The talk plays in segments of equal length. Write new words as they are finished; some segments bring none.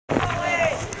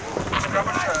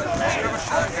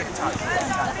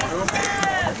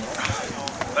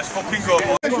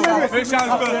It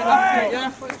sounds good.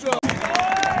 Yeah, let's go.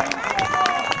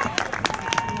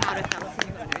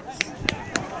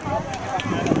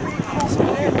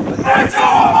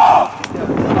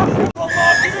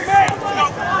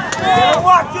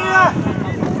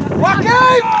 Whack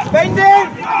him! Bend him!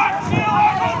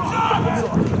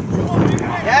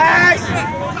 Yes!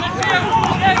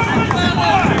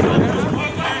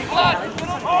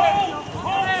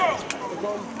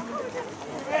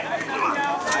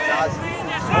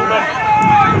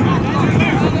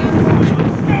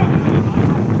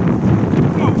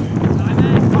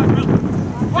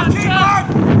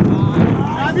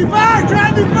 Drive me back!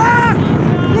 Drive me back!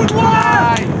 Good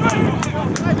one!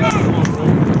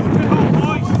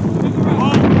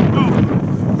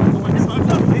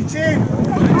 Hit him!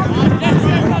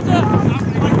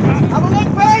 Have a look,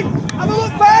 Ben! Have a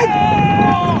look, Ben!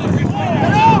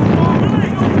 Get up!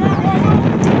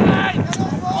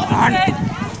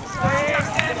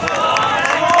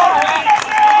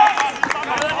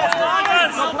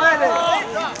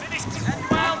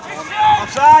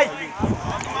 Offside!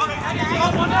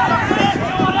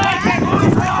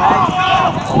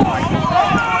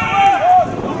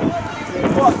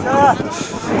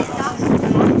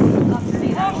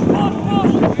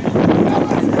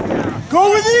 Go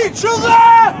with each other!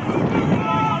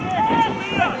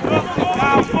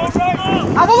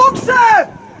 Have a look, sir!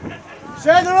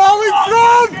 Say they're all in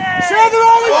front! Say they're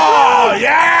all in front! Oh,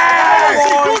 yes!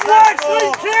 Good work,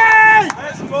 Leigh!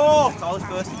 Let's go! Tallest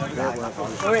person.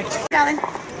 Darling.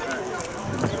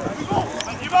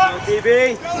 DB!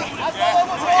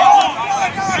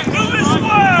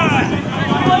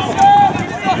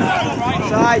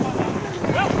 Side!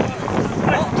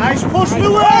 Nice push the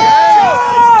way!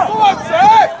 Go on,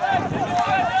 sir!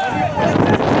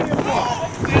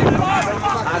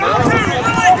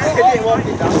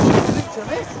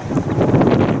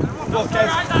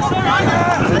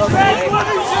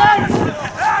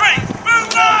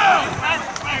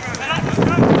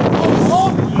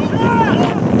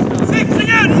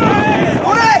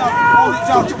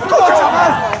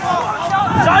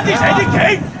 Sandy's headed,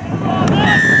 Kate!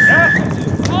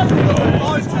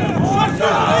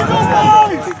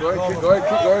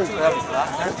 Keep going.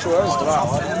 Next to us,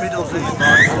 in the middle of this is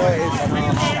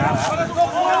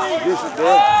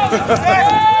there.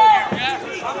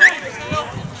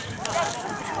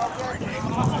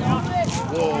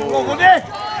 Go, Nick!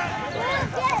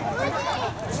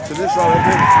 To this one,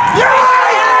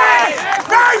 Yes!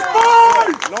 Nice boy!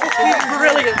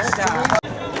 Brilliant start.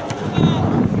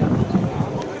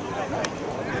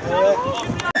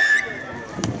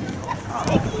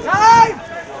 Time!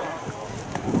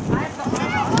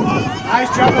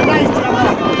 Nice job,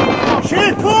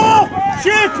 Shoot, pull!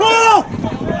 Shoot, pull!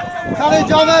 Come in,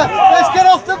 Johnny. Let's get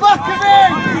off the back of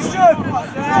him!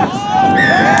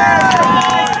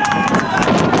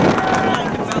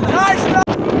 Nice!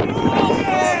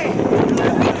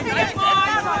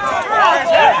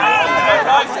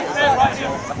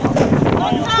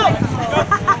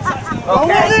 Go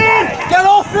with him! Get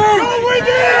off him! Go with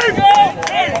him!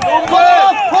 Come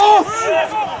on, push!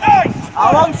 How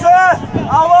long, sir?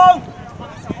 How long?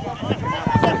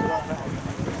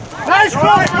 Nice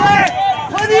cross, Leigh!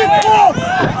 Plenty of push!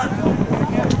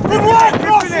 Good work,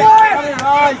 cross, Leigh!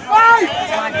 Fight!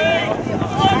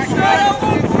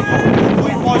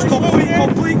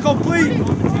 Complete!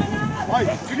 Right,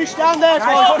 finish down there,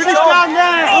 boys! Finish down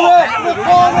there! In the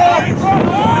corner!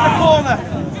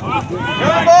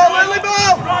 Lily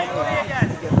ball!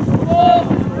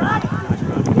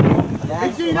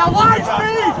 Easy, now light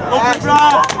speed! Lovely,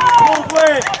 Brad!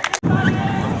 Lovely!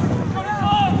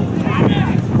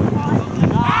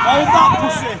 Hold that,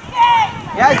 pussy!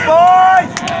 Yes, boys!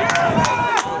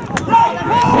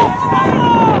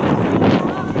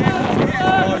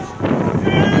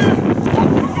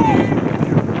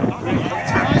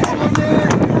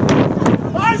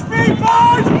 Light speed,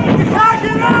 boys! You can't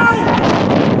get out!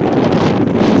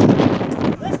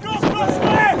 Let's go,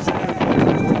 Crossway!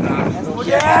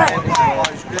 Yeah!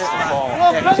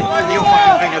 New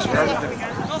fucking fingers for everything.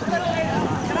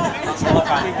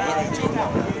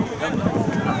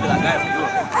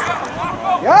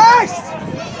 Yes!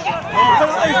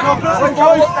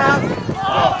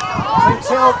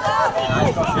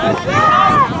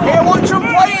 Here, watch them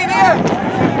playing here!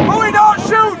 Louis, don't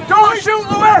shoot! Don't shoot,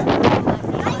 Louis!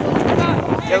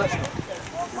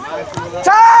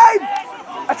 Time!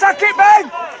 Attack it, Ben!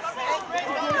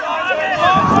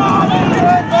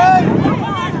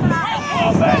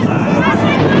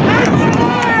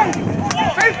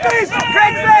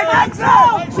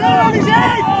 On his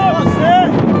head! That's it!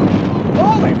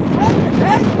 Ball in front of his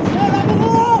head! Have a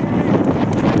look!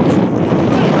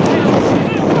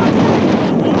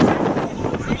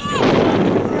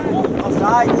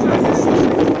 Offside.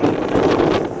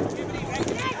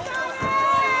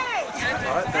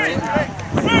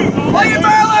 Play it,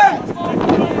 Merlin!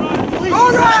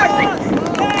 All right!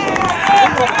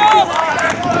 Get up!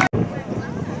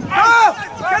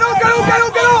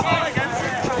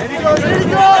 Here he goes! Good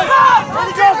one!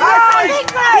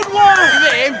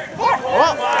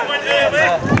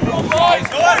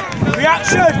 What?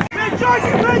 Reaction!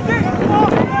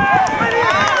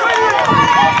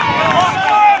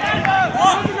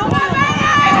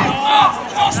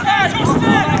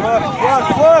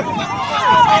 Work!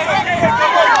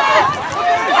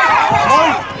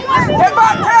 Get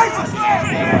back, Kate!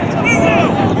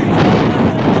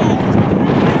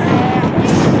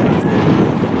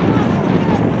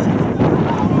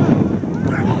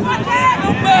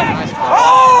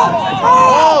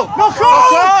 Knock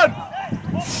on!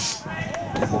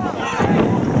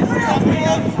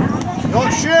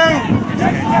 Don't shoot!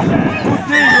 Good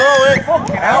D, roll it!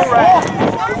 Fucking hell, Ray!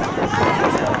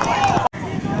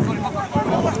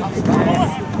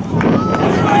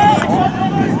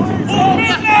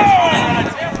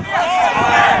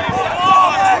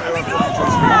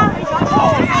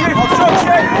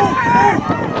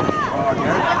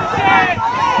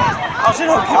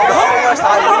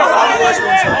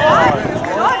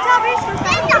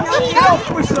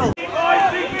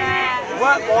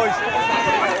 Work,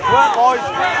 boys.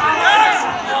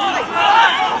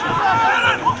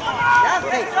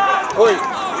 Oi.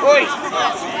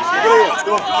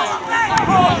 Go.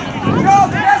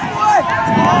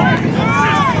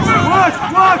 Work.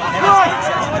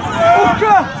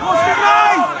 Hooker, what's the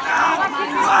name?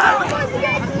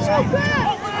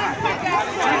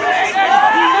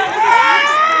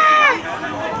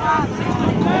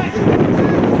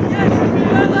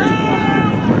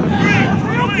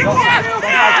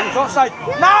 Offside.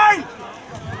 9!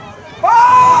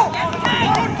 Ball!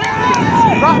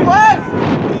 Right way!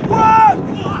 Work!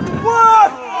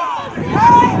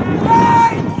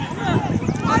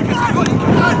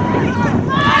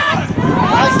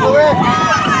 Nice, Louis!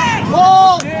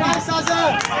 Ball! Nice,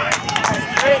 Hazard!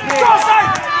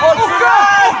 Offside!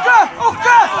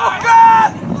 Hooker!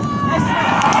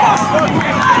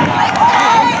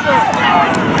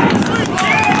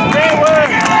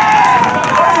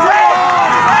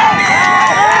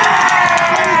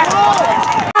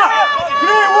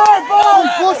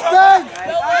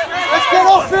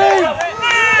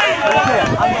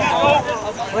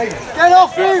 Get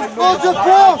off him! Loads of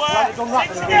cross!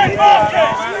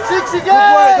 6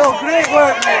 again! Great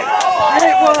work, mate!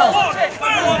 Great work!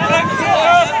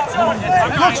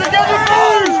 Got to get the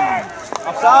move!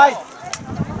 Offside!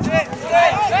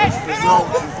 There's no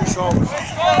subs.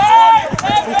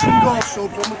 Fucking go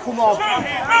subs when we come on.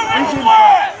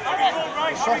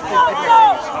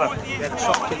 The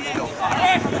soft kick to go.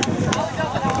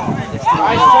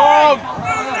 Nice, Tom!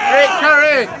 Great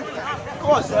carry! Go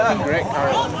on, sir. Great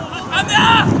carry.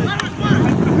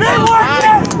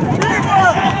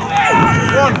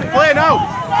 One, play now.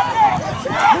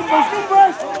 Numbers.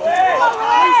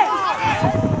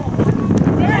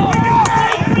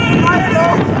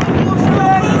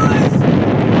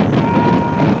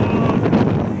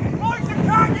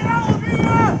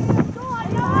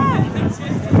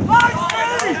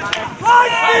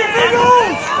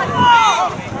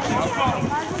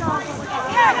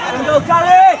 Go,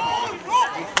 carry.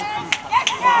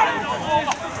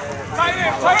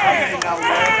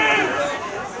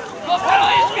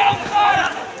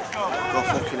 Go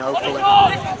fucking hopefully.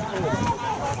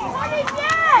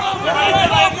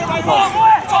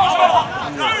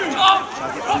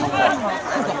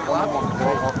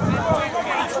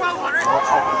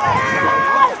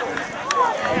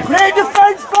 Great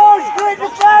defence, boys! Great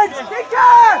defence!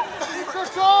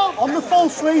 On the full,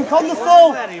 Slink! On the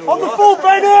full,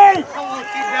 Benny!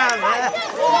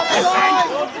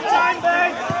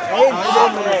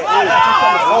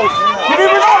 Give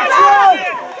him an option!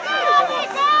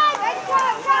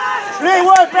 Great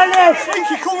work, Benny!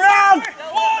 Slinky, come round!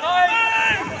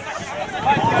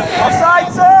 Offside,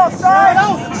 sir! Offside!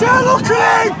 Sir, look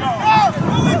at him!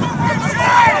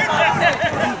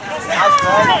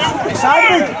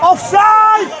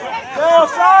 Offside! Sir,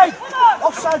 offside!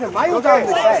 Offside a mile down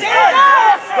the head.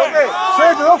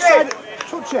 Sir, they're offside.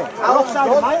 Touch it. They're offside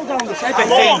a mile down the head. 15.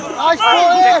 Nice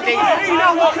ball here.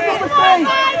 Now look at number 3.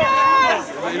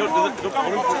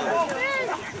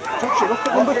 Touch it, look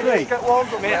at number 3. I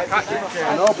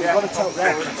know, but you've got to tell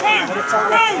them. You've got to tell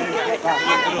them to get back.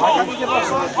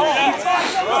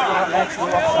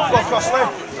 Go across, Leigh.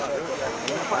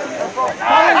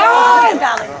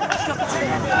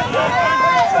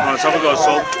 Let's have a go,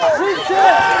 son.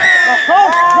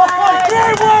 Rock on,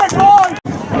 great work, boys!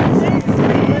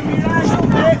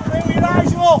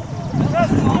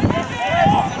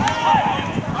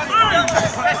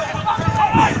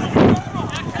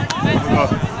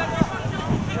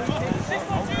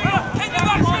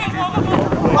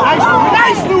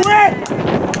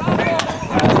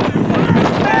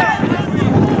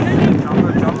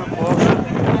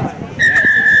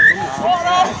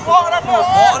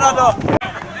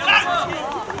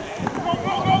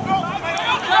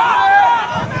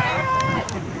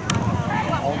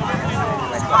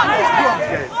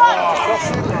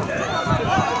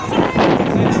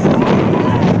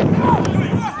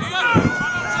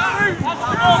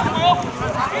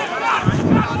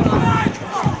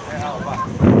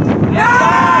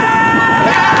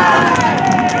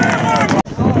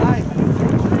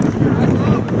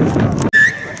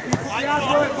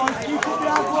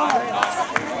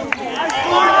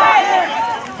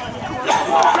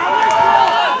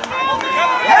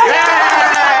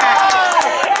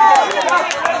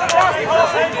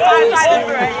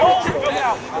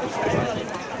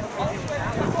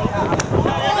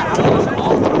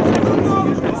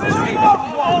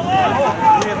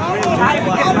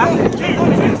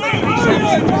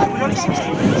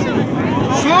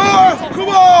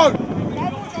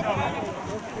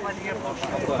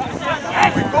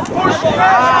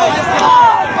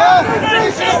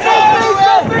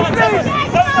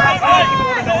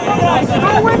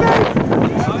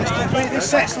 This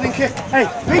set's linky. Hey,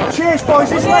 big chase, boys.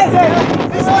 This left end.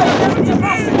 This left end.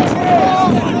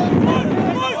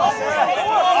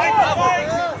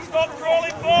 Stop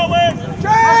crawling forward.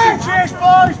 Massive chase,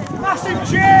 boys. Massive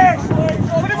chase.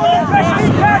 Put him on the press. He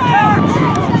can't catch.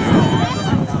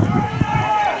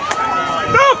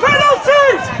 No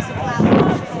penalties.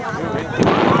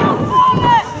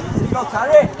 Go,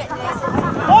 Terry.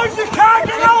 Boys, you can't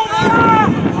get out there.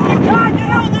 You can't get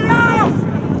out there.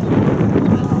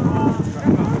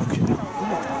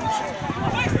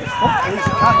 Can't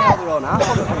get out their own half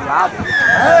on the rad.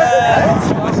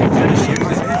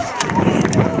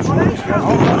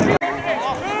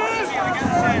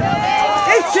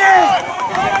 Hit it!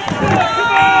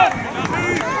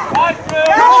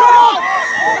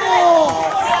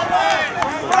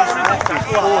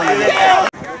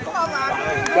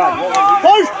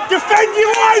 Boys, defend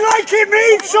your line like it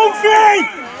means something!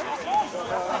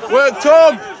 Work,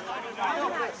 Tom!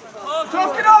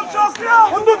 Talk it out!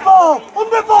 On the ball!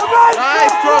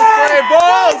 Nice, Tom, play,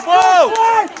 ball!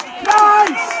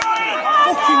 Nice!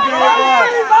 Fucking great work!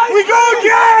 We go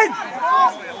again!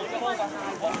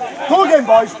 Go again,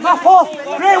 boys! Map off!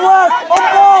 Great work! On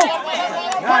ball!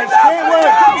 Nice, great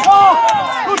work!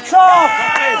 Good talk!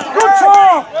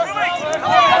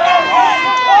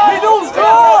 Middles,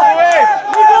 go!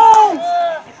 Middles!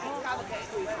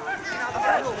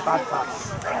 Bad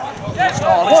pass.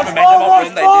 Watch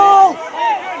ball!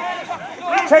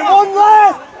 Take one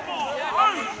left!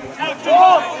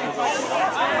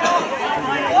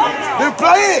 Who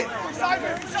play it?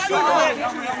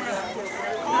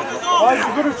 Boys,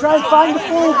 you're going to try and find the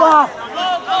full back.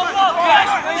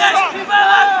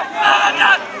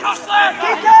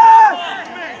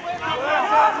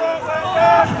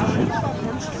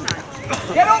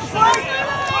 Get up, Frank!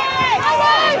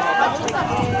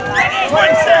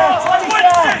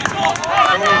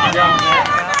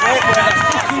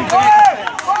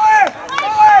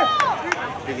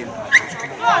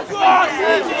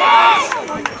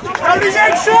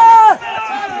 26!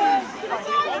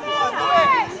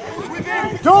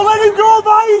 Don't let him go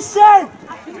by his set!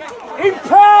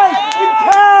 Impaired!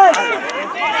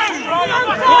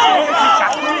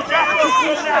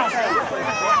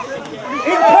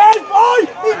 Impaired, boy!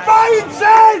 He's by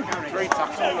himself!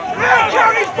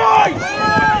 Count his boy!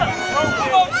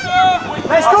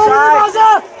 Let's go with him, Azza!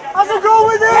 Azza, go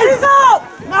with him! He's up!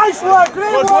 Nice work,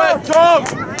 great work! Good work, Tom!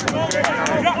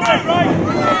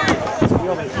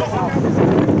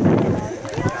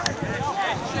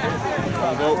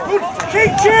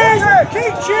 Keep cheering!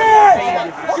 Keep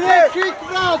cheering! Keep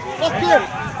Brad! Lock him!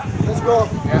 Let's go!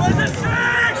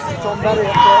 Tom Berry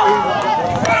at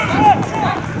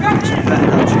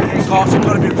 13. Of course, it's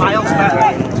got to be miles better.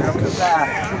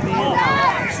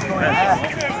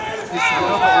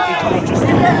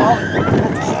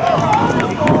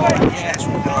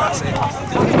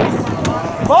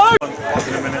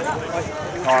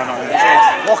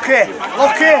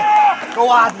 Lucky! Go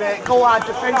hard, mate. Go hard.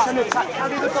 Defence and attack.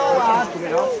 Carry the ball hard.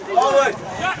 Forward.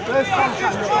 First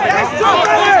contact.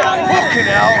 Fucking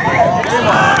hell.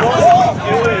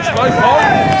 It's nice ball.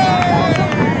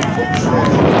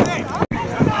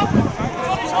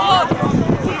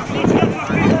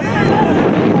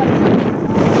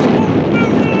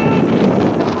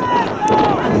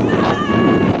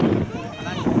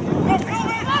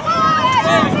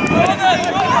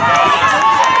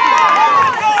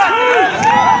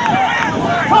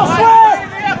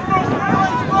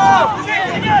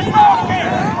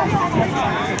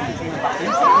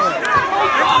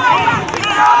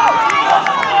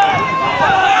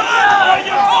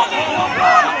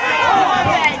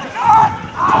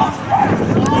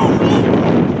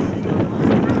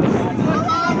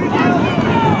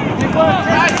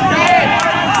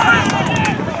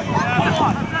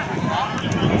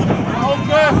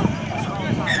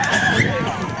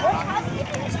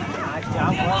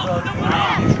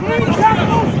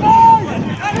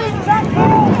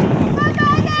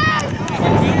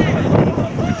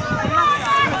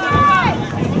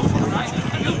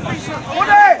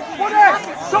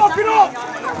 Soak it up!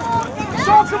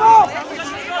 Soak him up!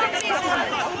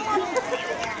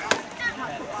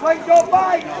 Wait, don't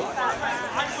bite!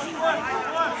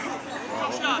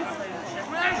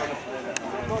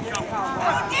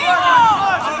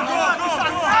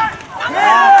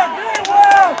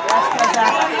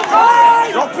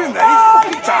 Drop him there, he's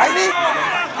fucking tiny.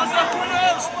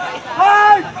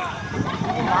 Hey!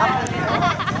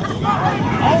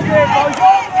 Hold it, boys,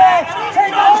 hold it!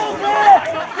 Take hold it!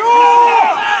 Go!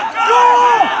 Go!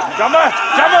 Jammer,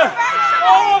 jammer.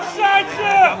 Oh, offside,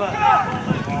 sir!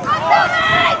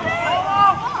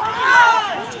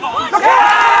 Look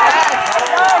out!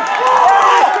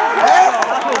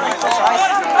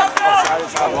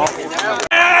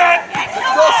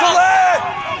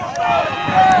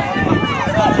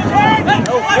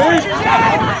 Go for it!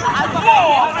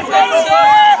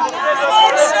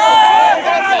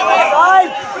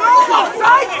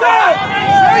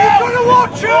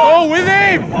 Go with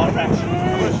him!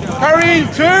 Carry him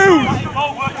too!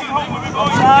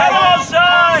 Get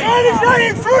onside! He's right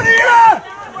in front of you!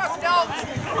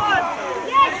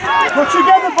 Go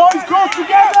together, boys, go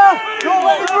together! Don't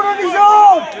let him run on his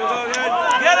own!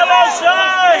 Get him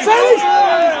onside! See?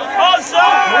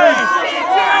 Onside!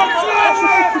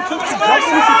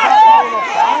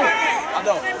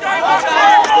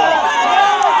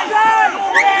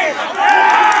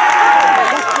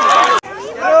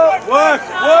 Work,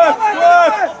 work,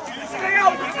 work! Stay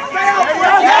out! Stay out!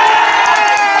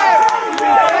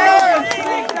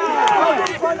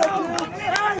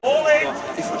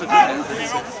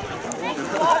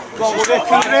 Go on, we're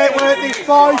making great work, these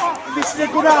boys. This is a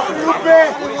good out for rugby.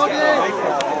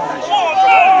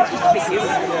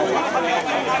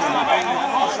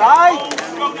 Side.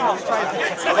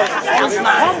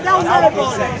 Calm down there,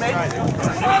 boys.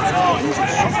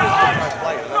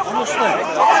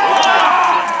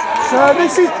 Sir,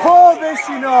 this is poor, this,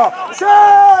 you know.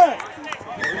 Sir!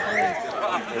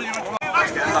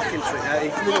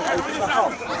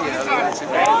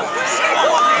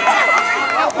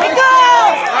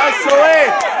 Nice away!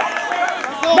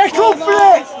 Make up for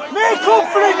it! Make up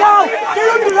for it now! Get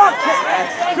under that!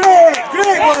 Great,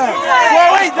 great work!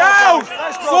 Slow it down!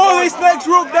 Slow this next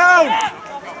rook down!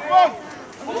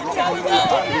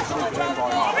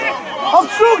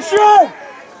 Obstruction!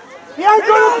 He ain't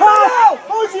gonna pass!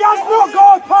 Boys, he has not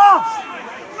got a pass!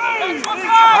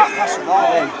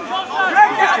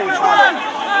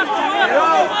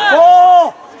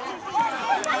 Four!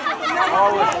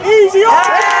 Easy on!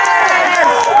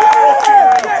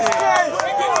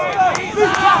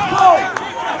 Big tackle!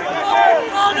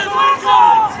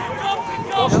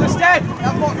 Instead!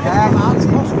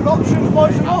 Options,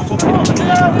 boys, and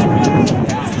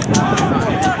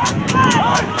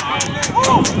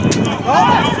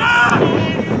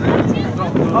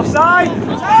offside!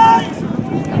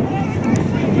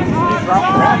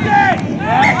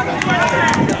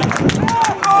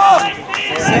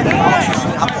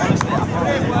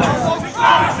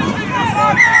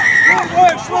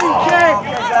 Work, Slinky!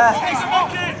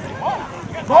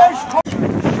 Boys,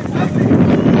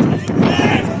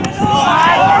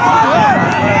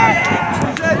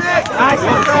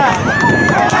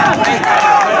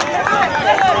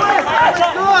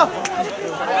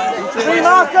 three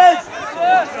markers!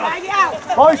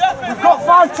 Boys, we've got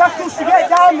 5 tackles to get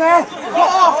down there.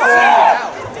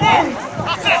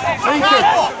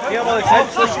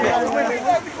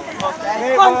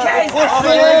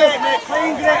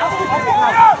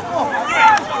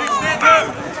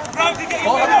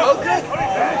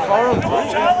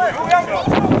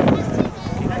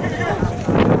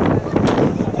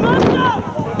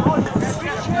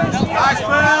 Nice,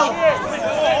 Bill!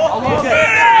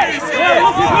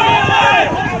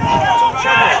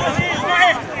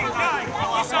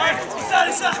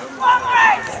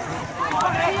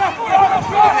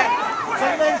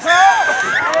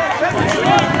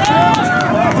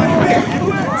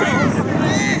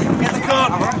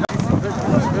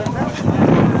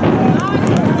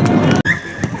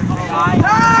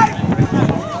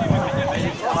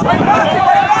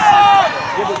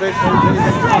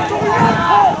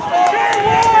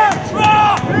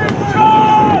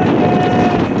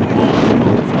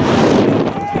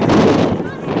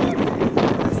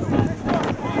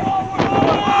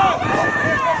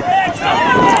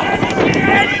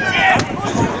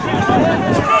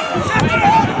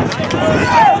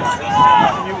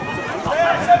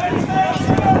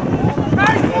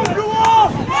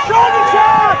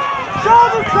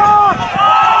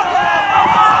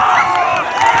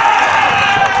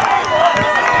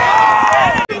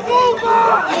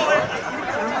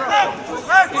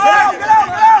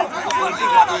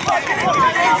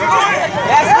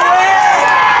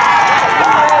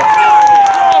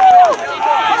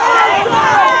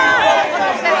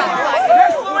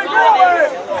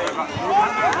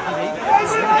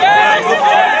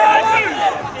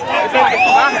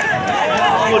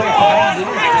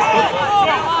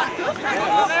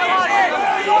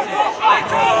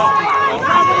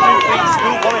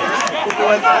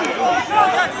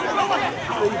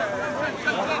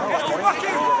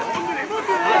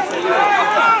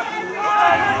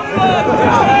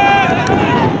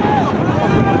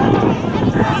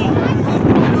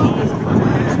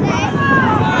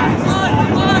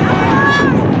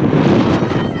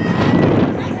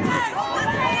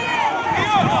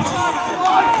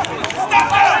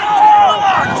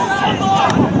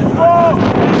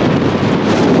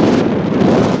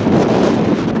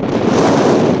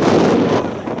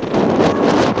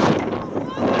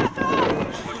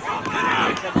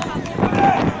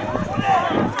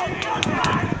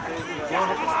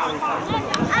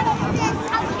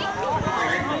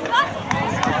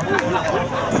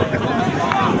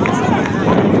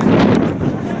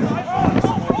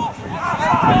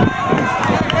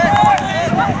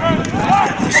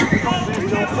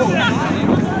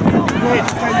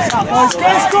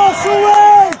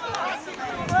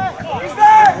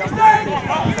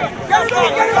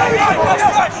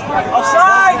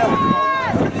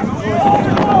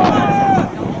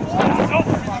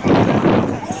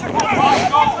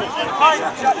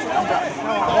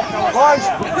 Boys,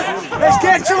 let's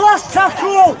get to last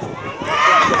tackle.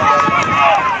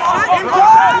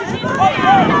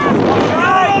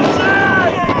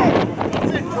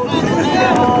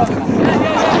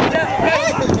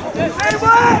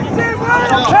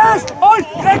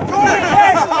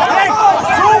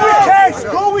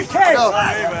 Go with Case.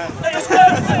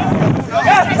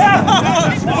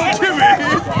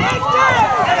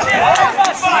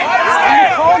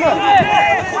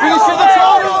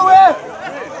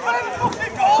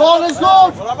 Corner's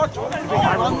good!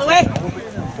 On the way!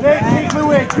 Great kick,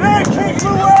 Louis! Great kick,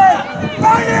 Louis!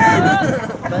 Bang him!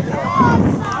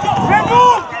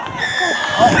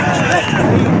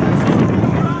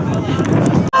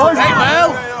 Hey, Mel!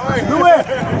 Louis!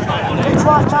 It's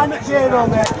last time at 0,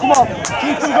 mate. Come on,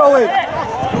 keep them going.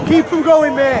 Keep them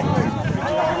going, mate.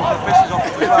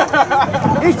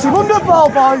 Hit him under ball,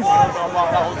 boys.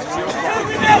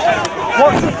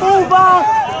 Watch the full back.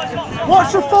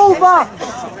 Watch the full back.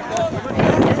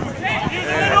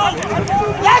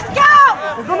 Let's go!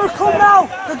 They're gonna come now!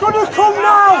 They're gonna come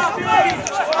now!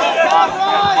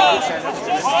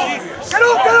 Get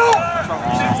up, get up!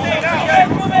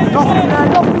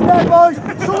 Nothing there, boys!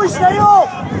 Sully, stay up!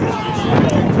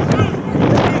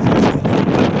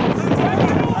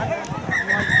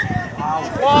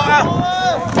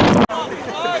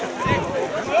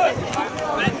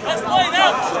 Let's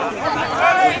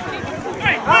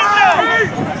play now!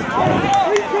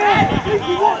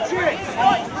 Watch it!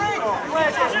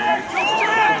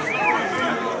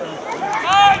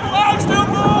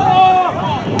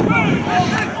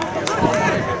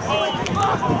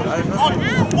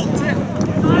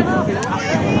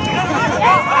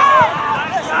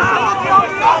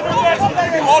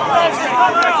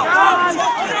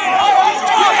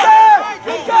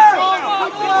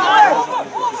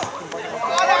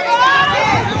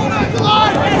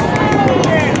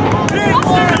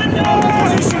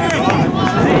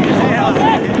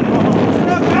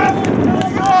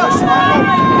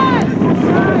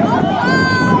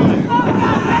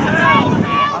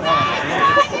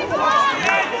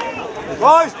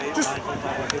 Boys, just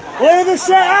play the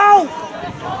set out!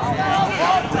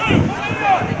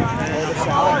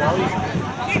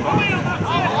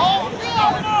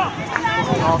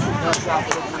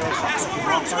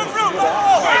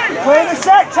 Play the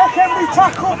set, take every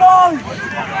tackle, boys!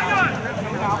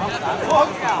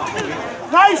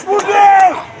 Nice, Woody!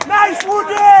 Nice,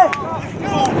 Woody!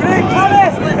 Great, Paddy!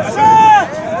 Set!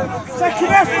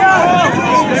 Second effort!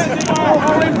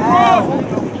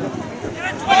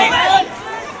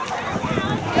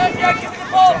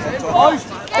 Boys,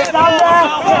 get down there!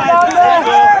 Get down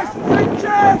there!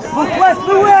 Look left,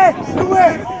 Louis!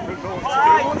 Louis!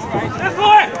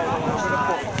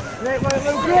 Great work,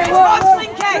 Lou! Great work, Lou!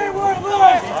 Great work,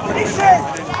 Louis! Finish it!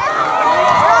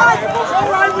 It's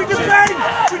alright, we defend!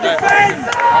 We defend!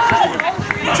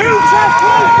 2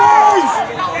 tackles, boys!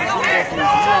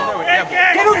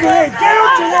 Get under him! Get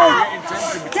under him!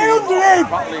 Get under him!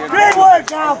 Great work,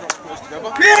 Gav!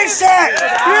 Great set!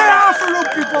 Great half for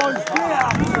rugby, boys!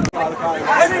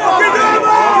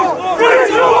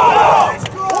 Great half!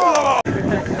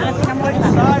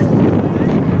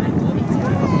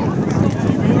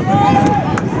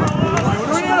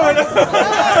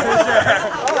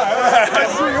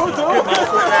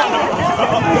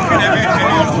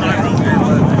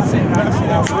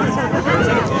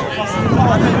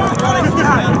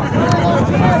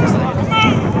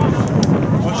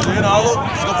 What's you doing, Arlo?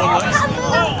 Stop on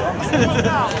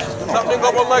Something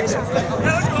got one leg.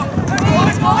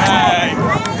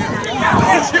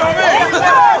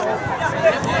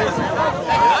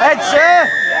 Head, sir.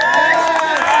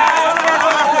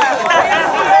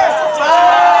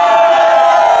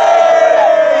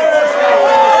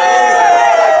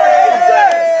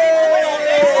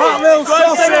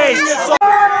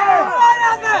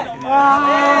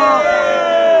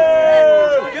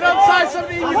 Get outside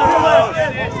somebody. You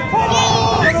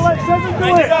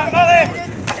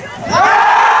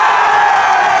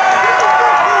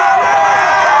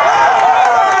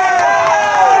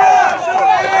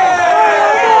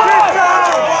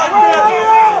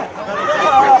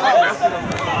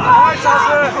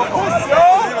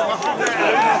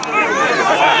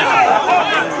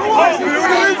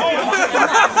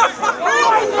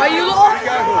Are you off?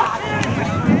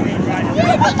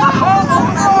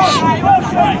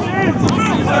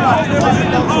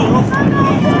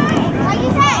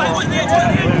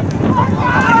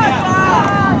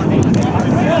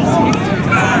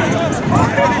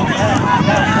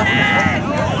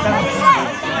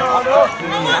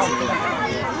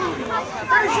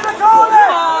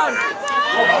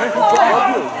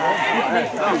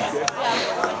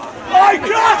 My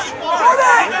gosh! Run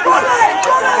it! Run it!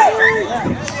 Run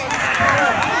it!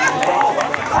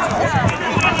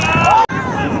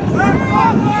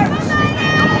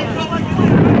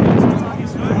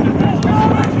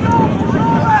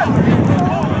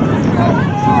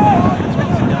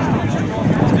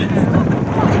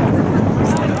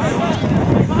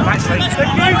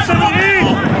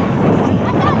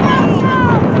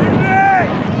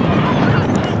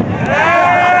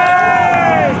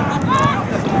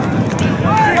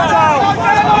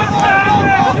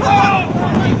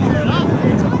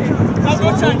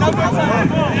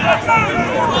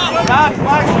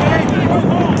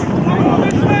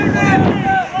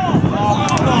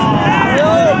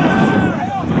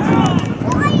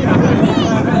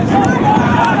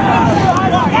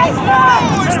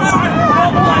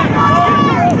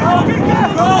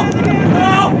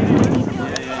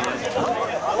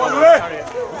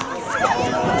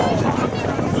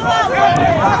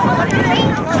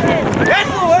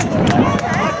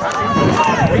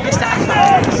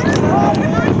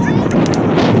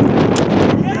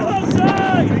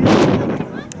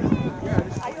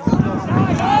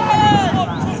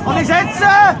 On his head,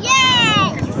 sir!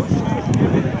 Yay!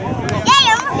 Yay,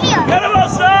 I'm here! Get him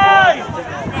outside!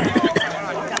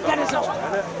 Get us up!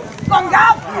 Go on, go!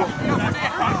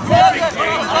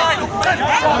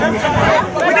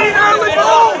 We need early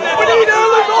ball! We need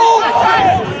early ball!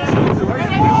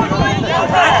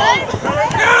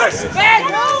 Yes!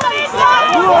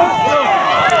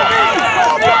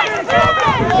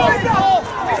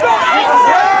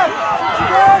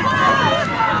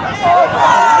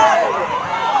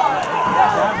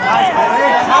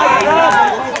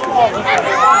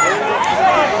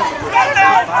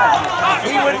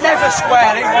 He would never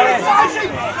square it, would he?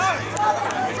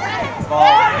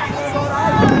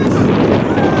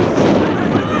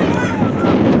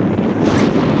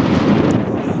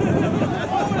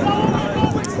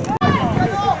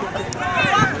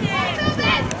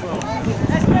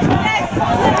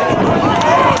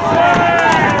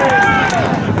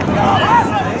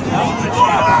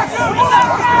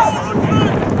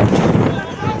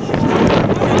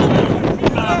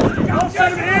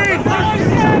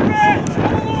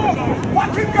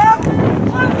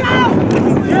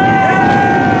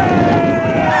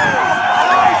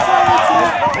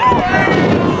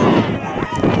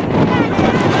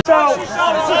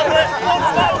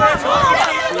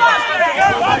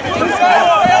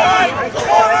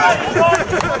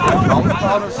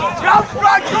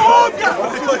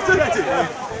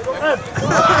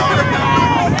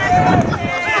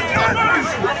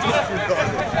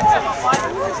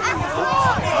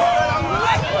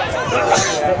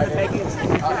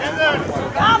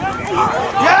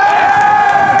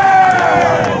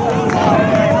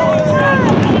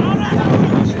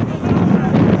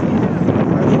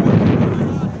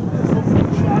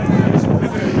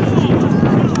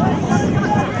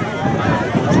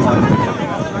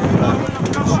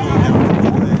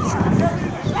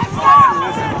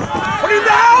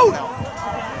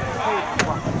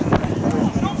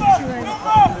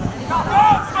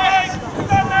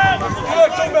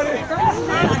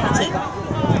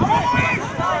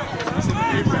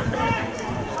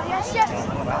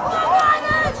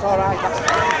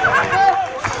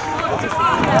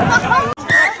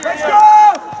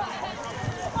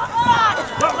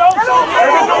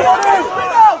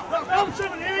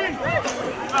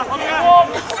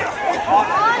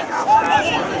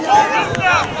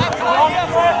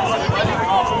 Come on!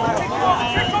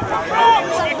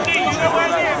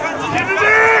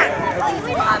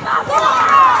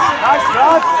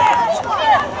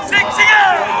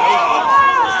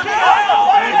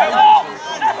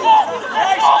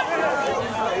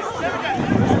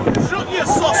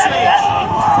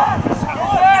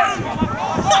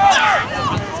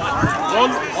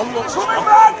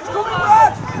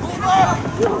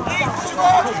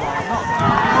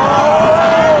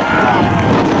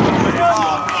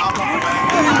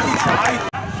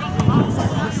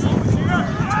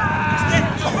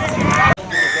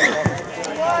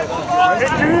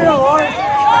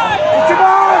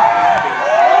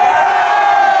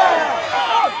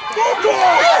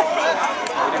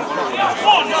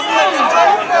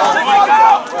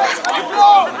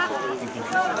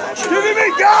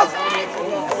 Gav!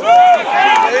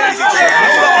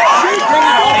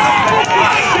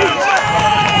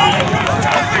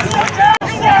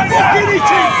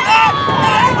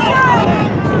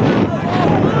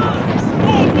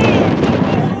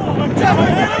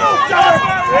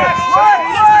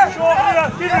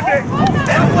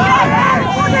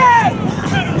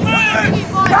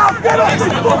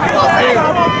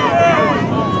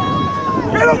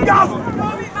 Get up, Gav!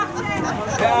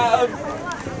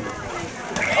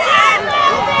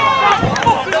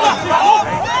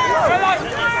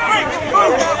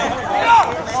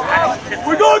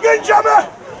 We go again, Jammer!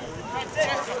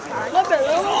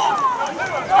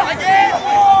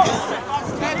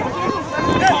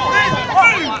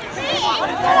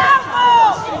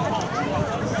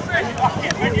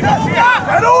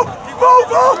 Get up!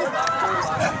 Move up!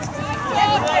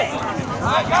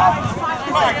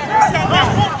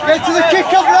 Get to the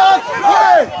kick-up, lad!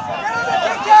 Hey!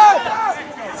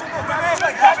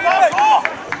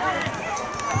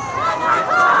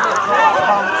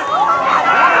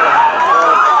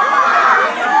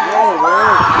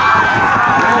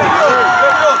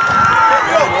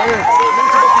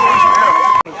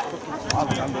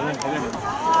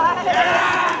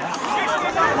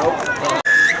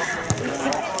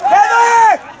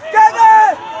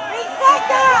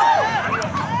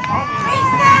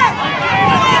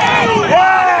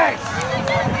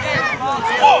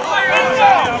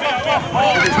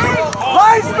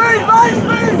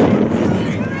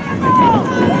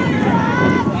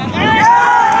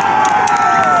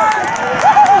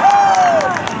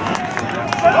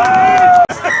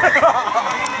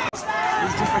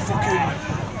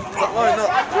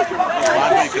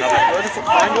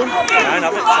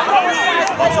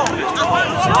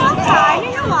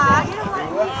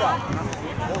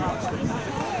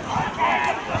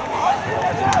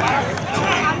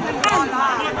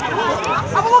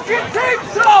 Have a look at Team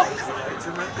Top!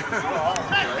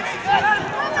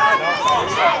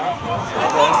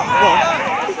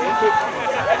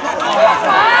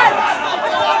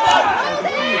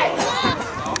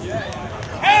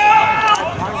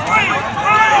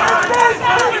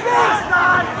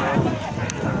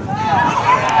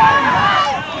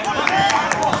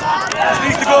 It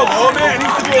needs to go more, mate. It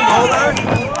needs to go more there.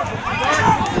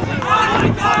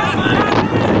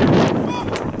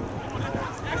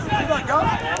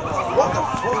 What the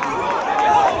fuck?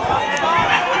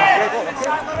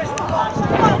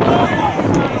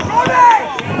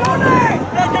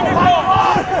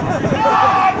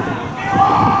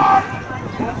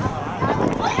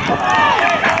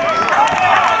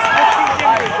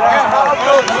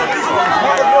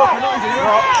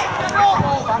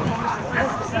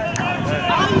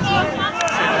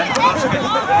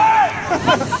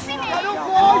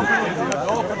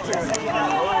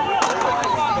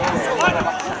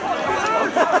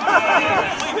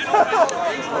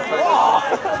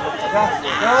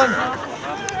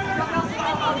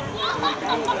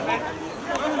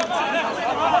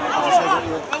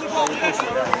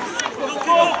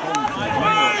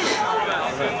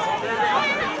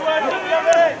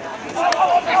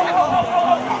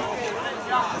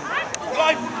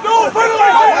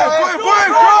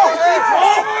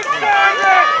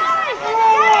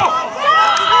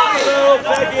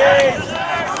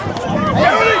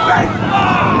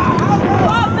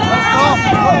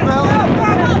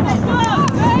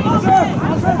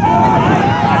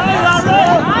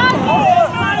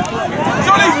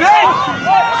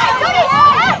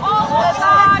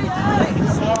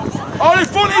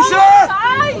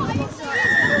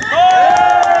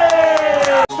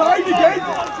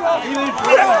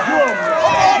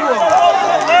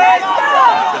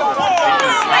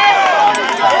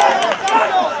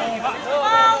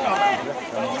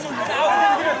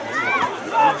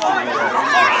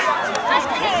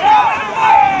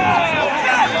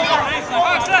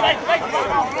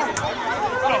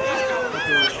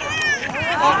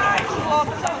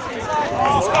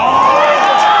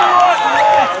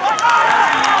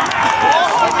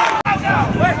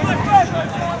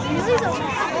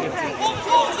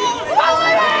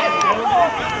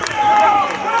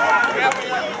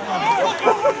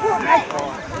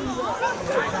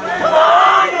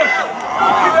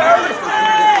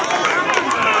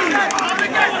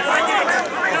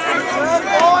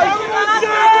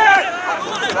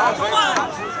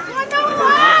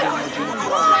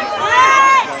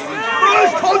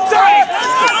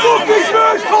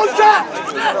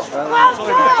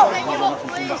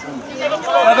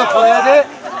 Never played it.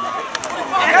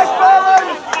 Yes, fellas!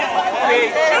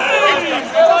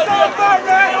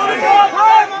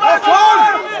 Come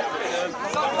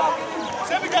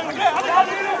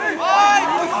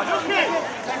on!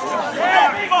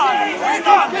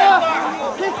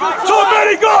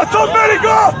 go! Dewsbury,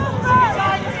 go!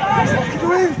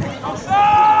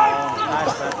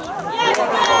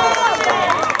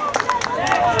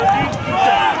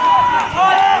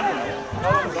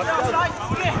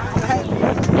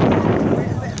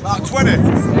 About 20.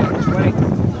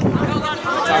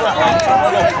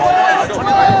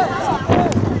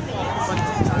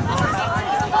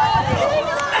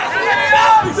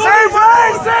 Same way!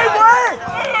 Same way!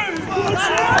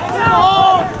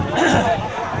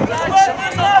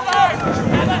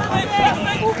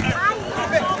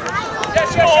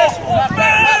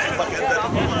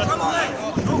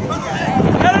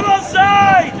 Get him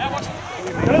onside!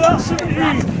 Get that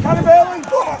 17! Canny Bailey!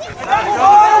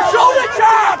 Shoulder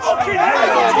charge! Fucking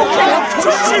hell!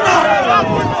 Touch him up!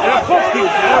 Yeah, fucking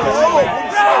hell!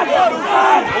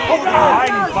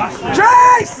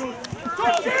 Chase!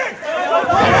 Touch it!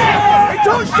 He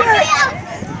touched it!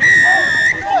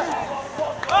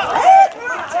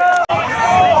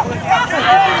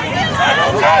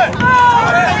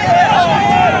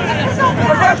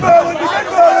 Again, Berlin! Again,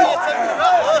 Berlin!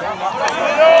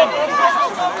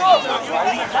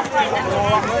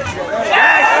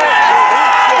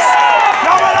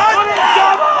 Come on, Andy!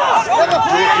 Come on!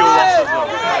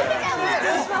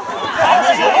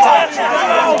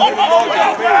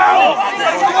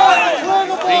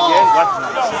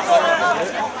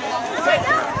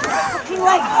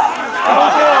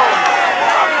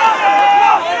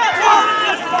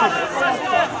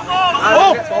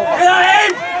 Oh! Get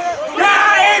him! Get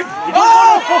him!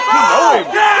 Oh! Fucking know him!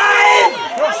 Get him!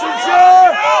 Cross him, sir!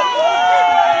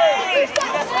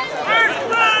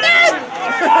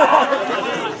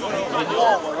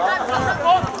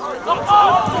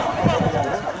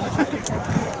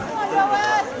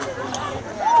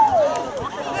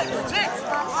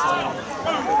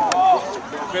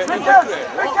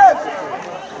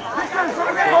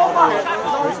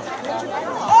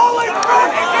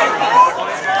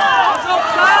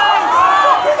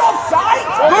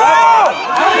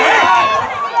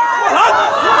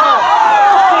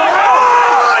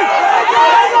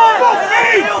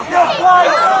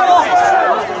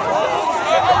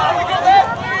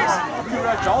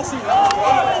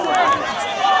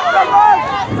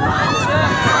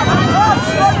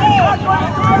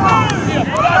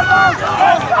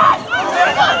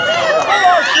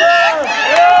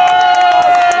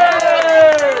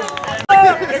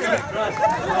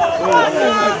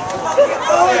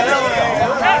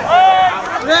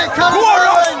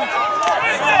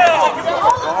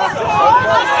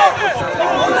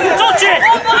 Touch it!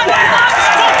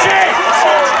 Touch it!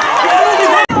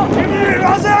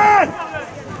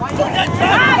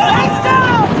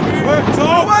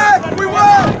 We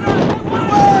work!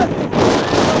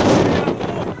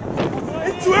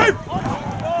 Into him!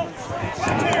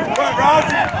 Work, Rob!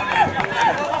 Get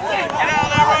out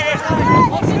there, Robbie!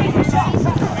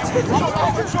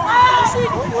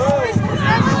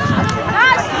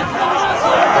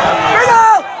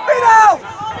 Vino!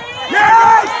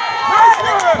 Yes!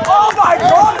 Oh my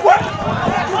God! What?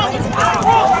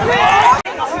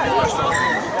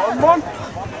 Come on!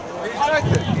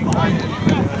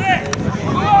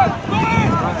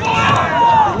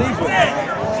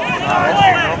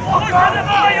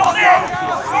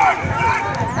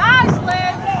 Nice,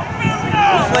 Leigh!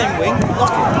 Playing wing.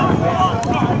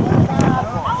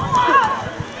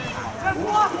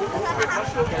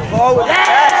 Forward.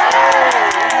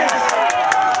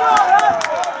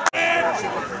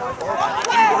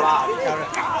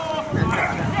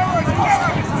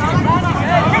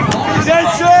 He's in,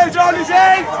 sir! John, he's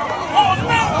in!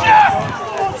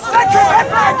 Second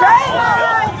effort, okay?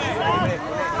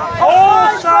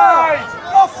 Offside!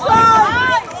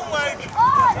 Offside!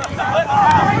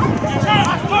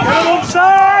 Get him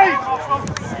onside!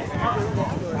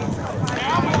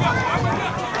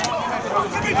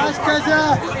 Nice, Keza.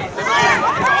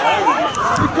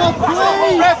 Pick up,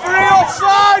 please. Referee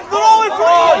offside! They're all in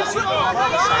front!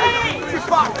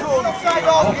 Offside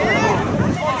on!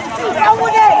 Down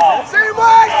with it! Same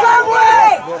way! Same way!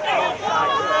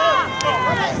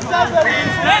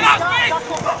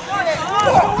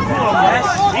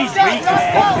 He's weak as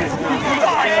fuck.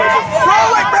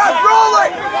 Roll it, Brad! Roll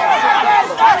it!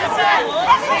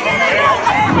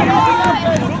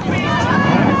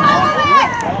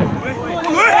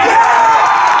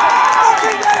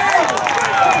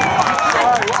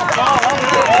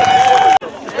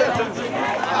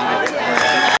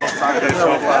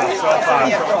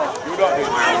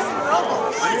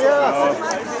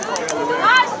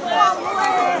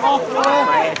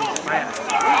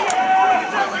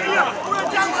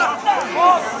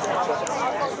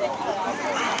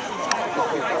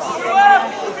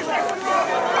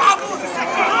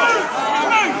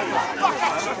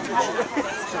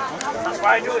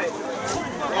 Why do it?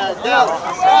 Yeah, go.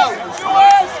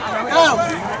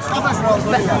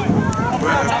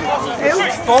 It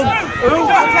looks fun.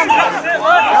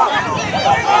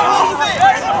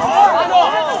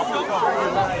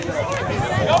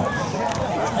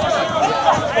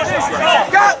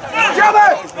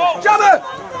 Jabber!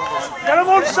 Get him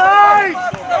on side!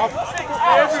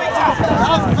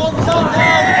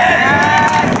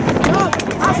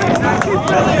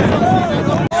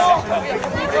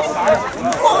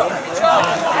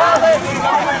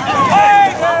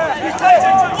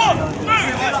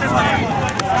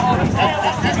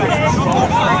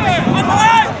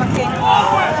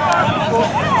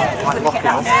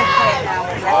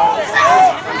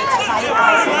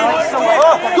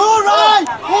 Go right!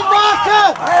 One marker!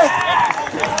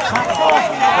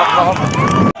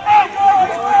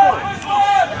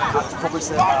 That's probably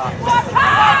said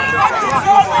that.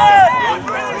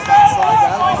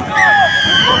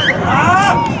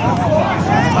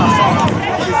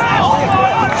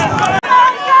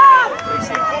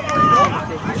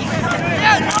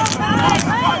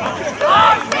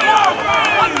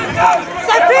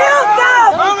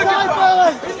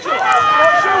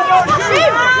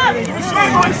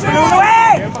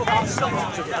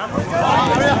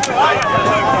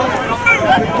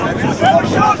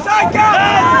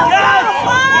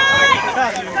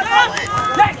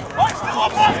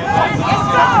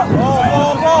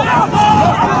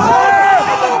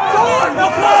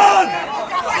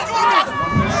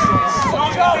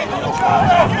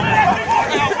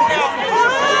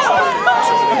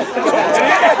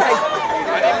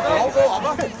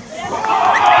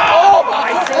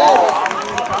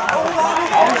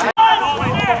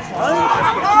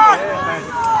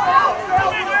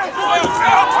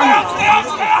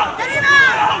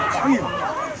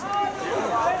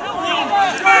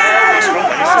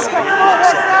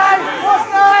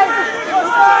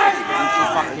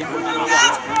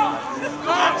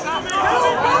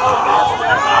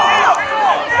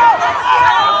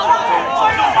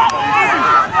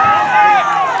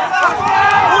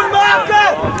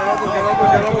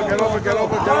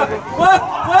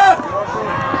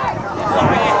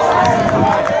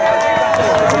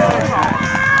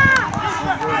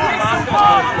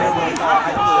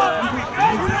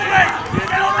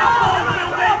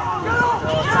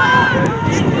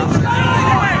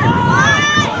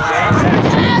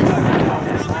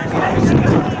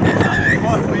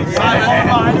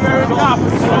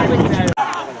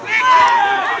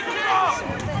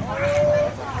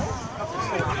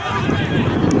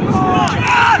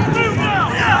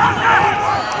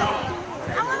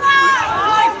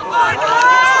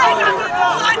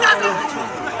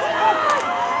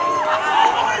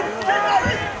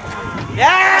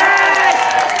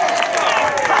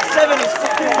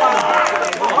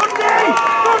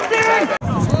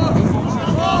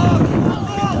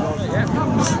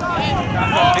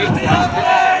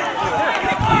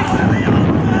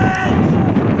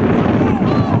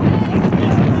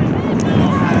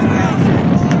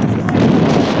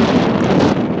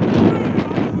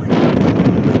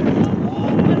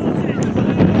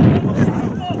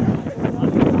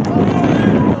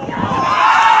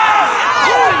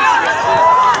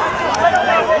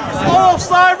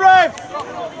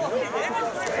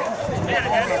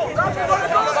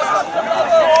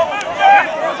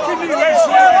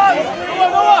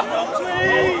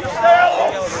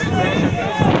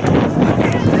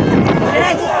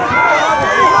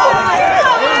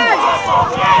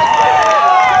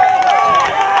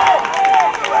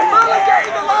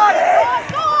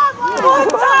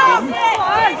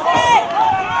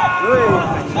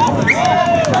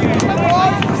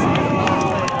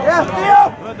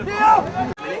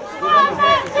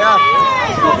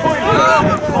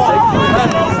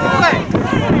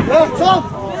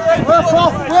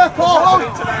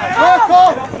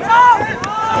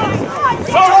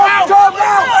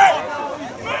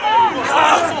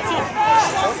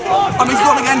 He's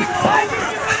gone again.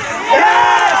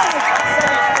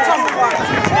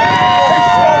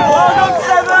 Well done,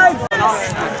 Seven!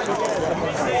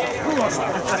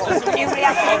 You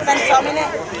react then, Tom, innit?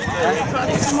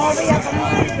 Some more react.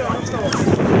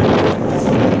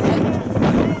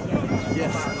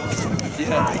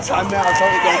 Yeah, time now, it's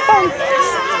only going.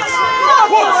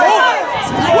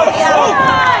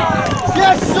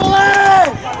 Yes, Sully!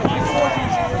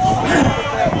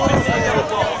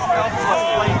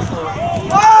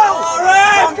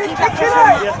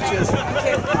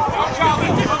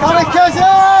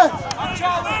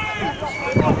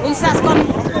 Once that's gone,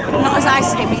 not as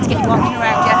icy, we need to get you walking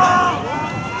around, yeah?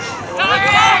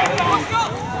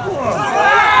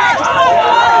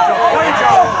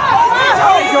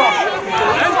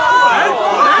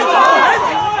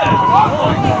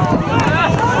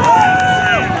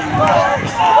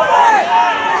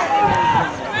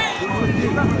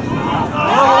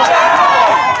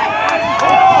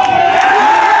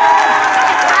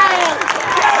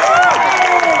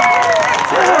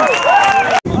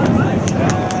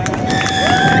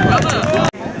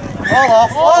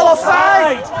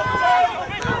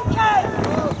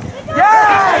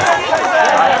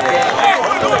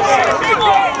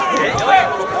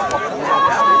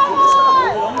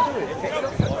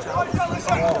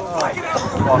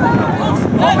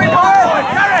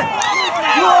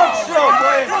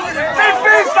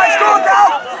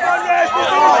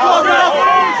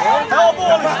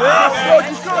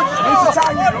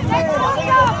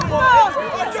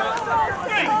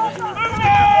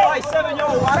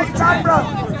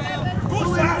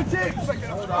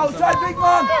 Outside, big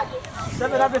man!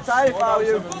 7 have retired for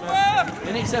you.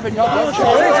 You need 7 yards. You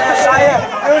need to retire.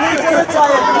 You need to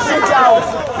retire. You sit out.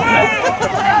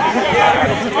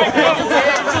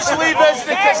 Just leave us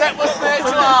because it was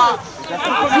natural.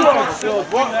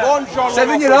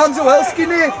 7 your arms are well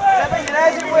skinny. 7 your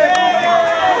head in with.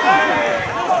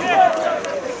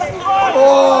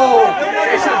 Oh!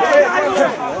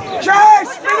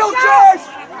 Chase! Middle chase!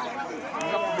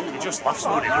 He just laughs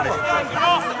at it, doesn't he?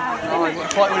 Oh, he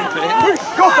looks like we're in pain.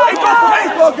 Go for it! Go for it!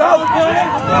 Go, go!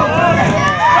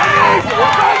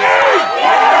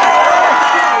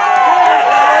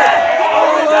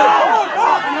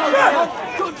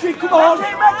 Country, come on! Make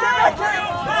it!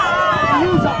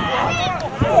 Use that!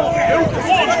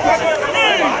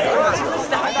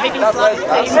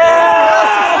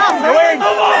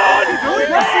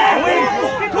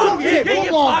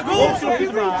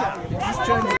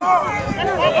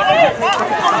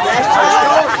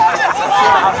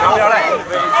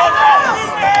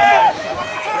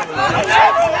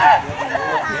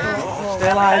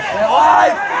 Stay alive! Stay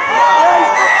alive!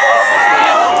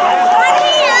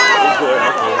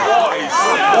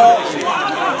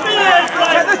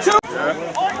 Get the two!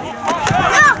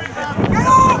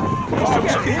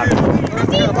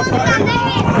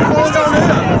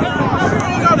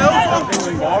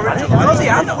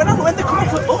 When they come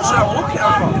off the bus, I'm looking at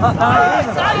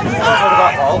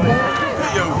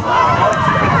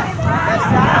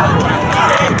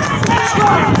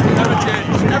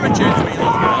Never change me.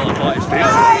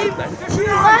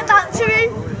 Like that to him.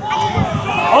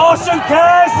 Awesome,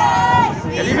 Kaz!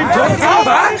 Get him in touch, come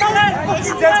back!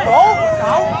 Dead ball.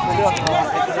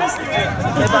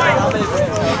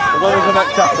 Well, there's a neck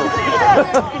tackle.